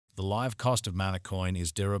the live cost of Mana coin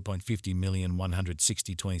is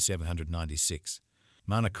 0.50,160,2796.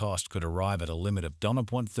 Mana cost could arrive at a limit of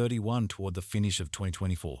 $0.31 toward the finish of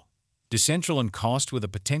 2024. Decentraland cost with a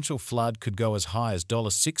potential flood could go as high as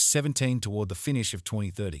 $6.17 toward the finish of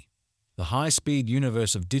 2030. The high-speed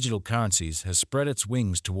universe of digital currencies has spread its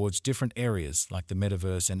wings towards different areas like the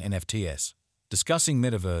metaverse and NFTs. Discussing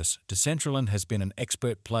metaverse, Decentraland has been an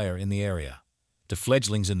expert player in the area. To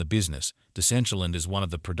fledglings in the business, Decentraland is one of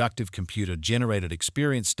the productive computer-generated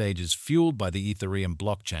experience stages fueled by the Ethereum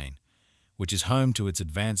blockchain, which is home to its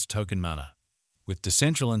advanced token Mana. With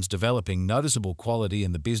Decentraland's developing noticeable quality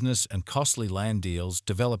in the business and costly land deals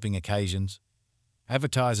developing occasions,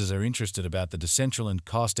 advertisers are interested about the Decentraland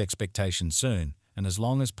cost expectation soon and as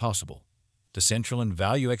long as possible. Decentraland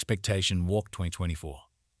value expectation walk 2024.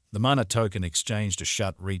 The Mana token exchange to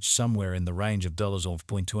shut reached somewhere in the range of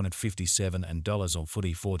 $0.257 and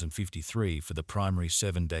 $0.4453 for the primary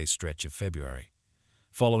 7-day stretch of February.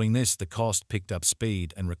 Following this, the cost picked up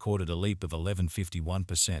speed and recorded a leap of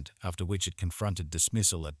 11.51%, after which it confronted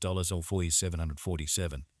dismissal at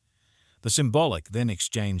 $0.4747. The symbolic then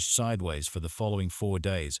exchanged sideways for the following 4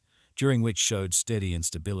 days, during which showed steady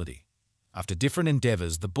instability. After different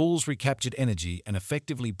endeavors, the bulls recaptured energy and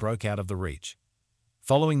effectively broke out of the reach.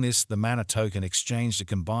 Following this, the Mana token exchanged a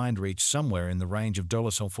combined reach somewhere in the range of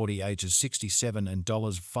 $0.4867 and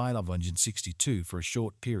 $562 for a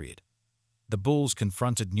short period. The bulls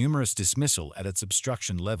confronted numerous dismissal at its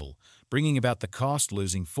obstruction level, bringing about the cost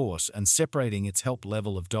losing force and separating its help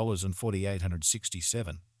level of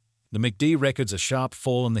 $4,867. The MACD records a sharp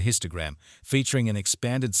fall in the histogram, featuring an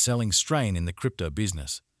expanded selling strain in the crypto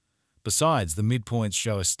business. Besides, the midpoints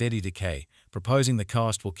show a steady decay, proposing the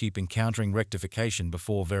cost will keep encountering rectification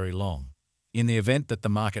before very long. In the event that the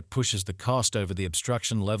market pushes the cost over the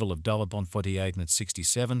obstruction level of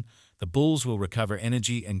 $0.4867, the bulls will recover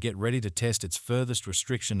energy and get ready to test its furthest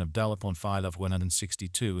restriction of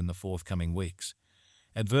 $0.5162 in the forthcoming weeks.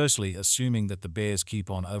 Adversely, assuming that the bears keep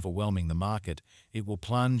on overwhelming the market, it will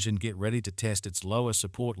plunge and get ready to test its lower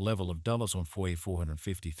support level of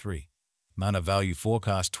 $453. Mana Value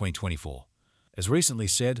Forecast 2024. As recently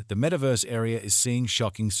said, the metaverse area is seeing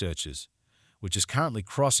shocking surges, which is currently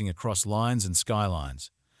crossing across lines and skylines.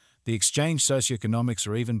 The exchange socioeconomics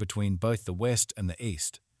are even between both the West and the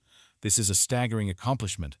East. This is a staggering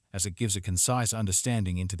accomplishment as it gives a concise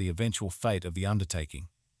understanding into the eventual fate of the undertaking.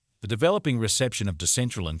 The developing reception of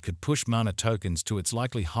Decentraland could push Mana tokens to its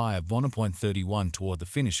likely high of 1.31 toward the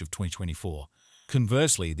finish of 2024.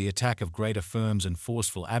 Conversely, the attack of greater firms and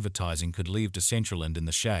forceful advertising could leave Decentraland in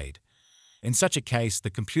the shade. In such a case,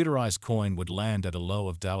 the computerized coin would land at a low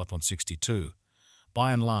of $0.62.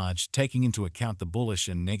 By and large, taking into account the bullish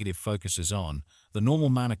and negative focuses on, the normal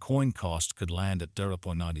Mana coin cost could land at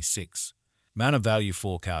 $0.96. Mana Value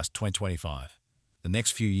Forecast 2025. The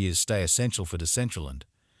next few years stay essential for Decentraland.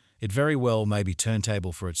 It very well may be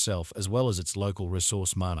turntable for itself as well as its local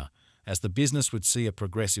resource Mana, as the business would see a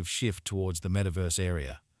progressive shift towards the metaverse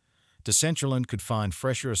area. Decentraland could find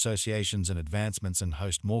fresher associations and advancements and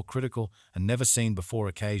host more critical and never-seen-before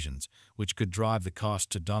occasions, which could drive the cost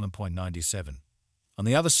to $0.97. On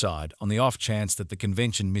the other side, on the off chance that the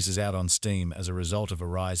convention misses out on steam as a result of a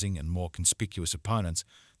rising and more conspicuous opponents,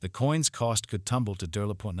 the coin's cost could tumble to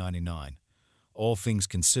 $0.99. All things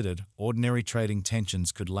considered, ordinary trading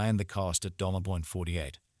tensions could land the cost at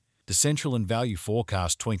 $0.48. Decentraland Value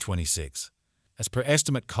Forecast 2026. As per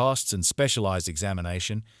estimate costs and specialized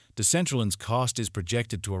examination, Decentraland's cost is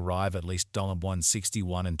projected to arrive at least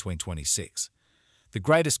 $1.61 in 2026. The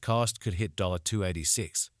greatest cost could hit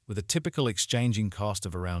 $2.86, with a typical exchanging cost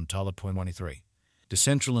of around $0.23.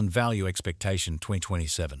 Decentraland Value Expectation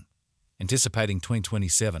 2027. Anticipating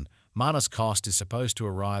 2027, Mana's cost is supposed to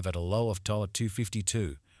arrive at a low of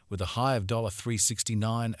 $2.52, with a high of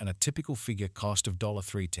 $3.69 and a typical figure cost of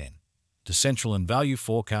 $3.10. Decentraland Value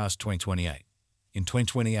Forecast 2028. In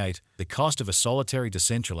 2028, the cost of a solitary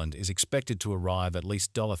Decentraland is expected to arrive at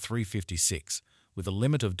least $3.56, with a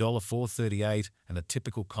limit of $4.38 and a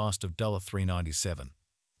typical cost of $3.97.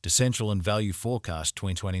 Decentraland Value Forecast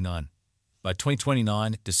 2029. By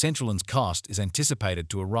 2029, Decentraland's cost is anticipated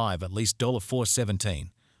to arrive at least $4.17,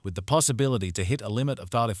 with the possibility to hit a limit of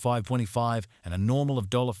 $5.25 and a normal of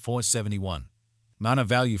 $4.71. Mana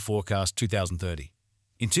Value Forecast 2030.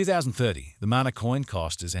 In 2030, the Mana coin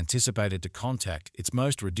cost is anticipated to contact its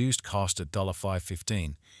most reduced cost at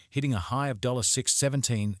 $5.15, hitting a high of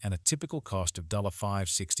 $6.17 and a typical cost of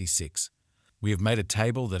 $5.66. We have made a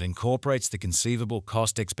table that incorporates the conceivable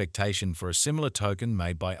cost expectation for a similar token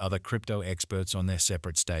made by other crypto experts on their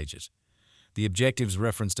separate stages. The objectives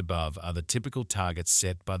referenced above are the typical targets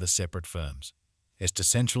set by the separate firms. as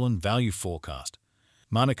decentraland value forecast.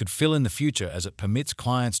 Mana could fill in the future as it permits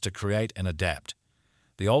clients to create and adapt.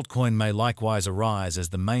 The altcoin may likewise arise as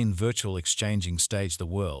the main virtual exchanging stage the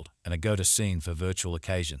world and a go-to scene for virtual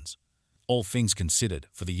occasions. All things considered,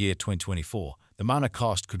 for the year 2024, the Mana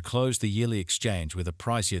cost could close the yearly exchange with a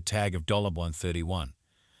price year tag of $1.31.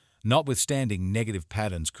 Notwithstanding, negative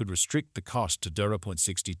patterns could restrict the cost to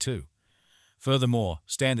 $0.62. Furthermore,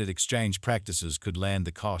 standard exchange practices could land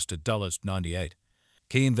the cost at $98.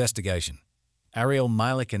 Key investigation. Ariel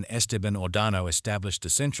Malik and Esteban Ordano established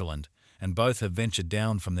Decentraland, and both have ventured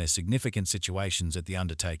down from their significant situations at the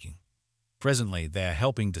undertaking. Presently, they are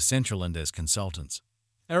helping Decentraland as consultants.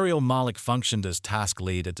 Ariel Malik functioned as task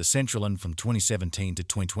lead at Decentraland from 2017 to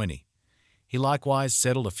 2020. He likewise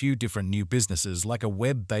settled a few different new businesses like a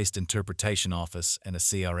web-based interpretation office and a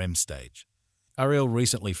CRM stage. Ariel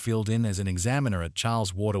recently filled in as an examiner at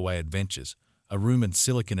Charles Waterway Adventures, a rumored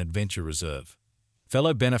Silicon Adventure reserve.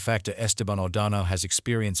 Fellow benefactor Esteban Ordano has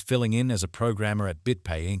experience filling in as a programmer at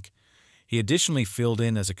BitPay Inc. He additionally filled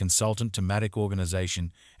in as a consultant to Matic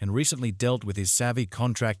Organization and recently dealt with his savvy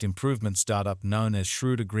contract improvement startup known as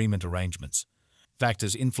Shrewd Agreement Arrangements.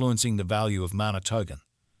 Factors influencing the value of Mana token.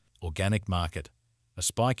 Organic market. A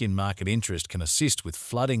spike in market interest can assist with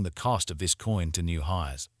flooding the cost of this coin to new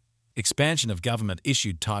highs. Expansion of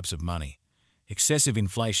government-issued types of money. Excessive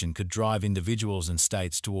inflation could drive individuals and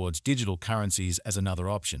states towards digital currencies as another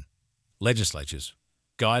option. Legislatures.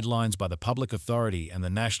 Guidelines by the public authority and the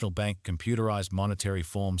National Bank Computerized Monetary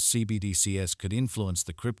Form CBDCs could influence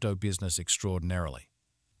the crypto business extraordinarily.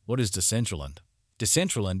 What is Decentraland?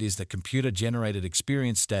 Decentraland is the computer-generated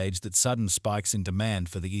experience stage that sudden spikes in demand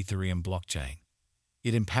for the Ethereum blockchain.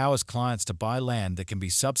 It empowers clients to buy land that can be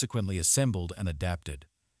subsequently assembled and adapted.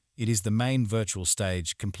 It is the main virtual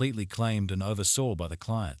stage completely claimed and oversaw by the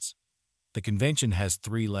clients. The convention has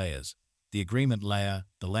 3 layers: the agreement layer,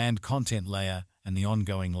 the land content layer, and the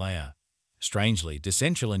ongoing layer. Strangely,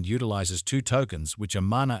 Decentraland utilizes 2 tokens, which are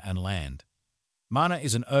Mana and Land. Mana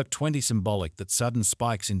is an ERC20 symbolic that sudden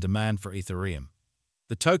spikes in demand for Ethereum.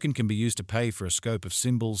 The token can be used to pay for a scope of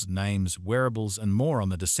symbols, names, wearables, and more on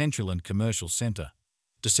the Decentraland Commercial Center.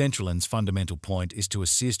 Decentraland's fundamental point is to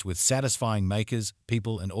assist with satisfying makers,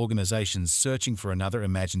 people, and organizations searching for another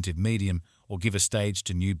imaginative medium or give a stage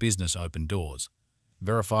to new business open doors.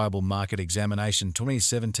 Verifiable Market Examination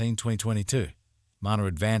 2017-2022. Mana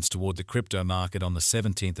advanced toward the crypto market on the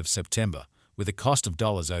 17th of September with a cost of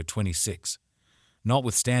 $0.26.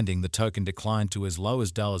 Notwithstanding, the token declined to as low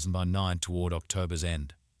as $9 toward October's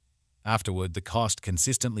end. Afterward, the cost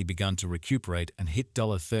consistently begun to recuperate and hit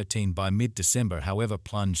 $13 by mid-December, however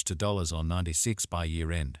plunged to $96 by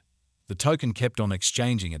year-end. The token kept on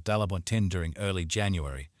exchanging at $10 during early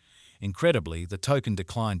January. Incredibly, the token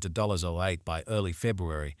declined to $08 by early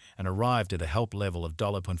February and arrived at a help level of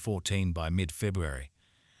 $14 by mid-February.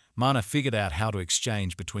 Mana figured out how to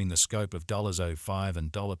exchange between the scope of $05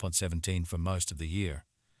 and $17 for most of the year.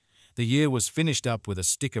 The year was finished up with a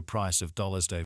sticker price of $5.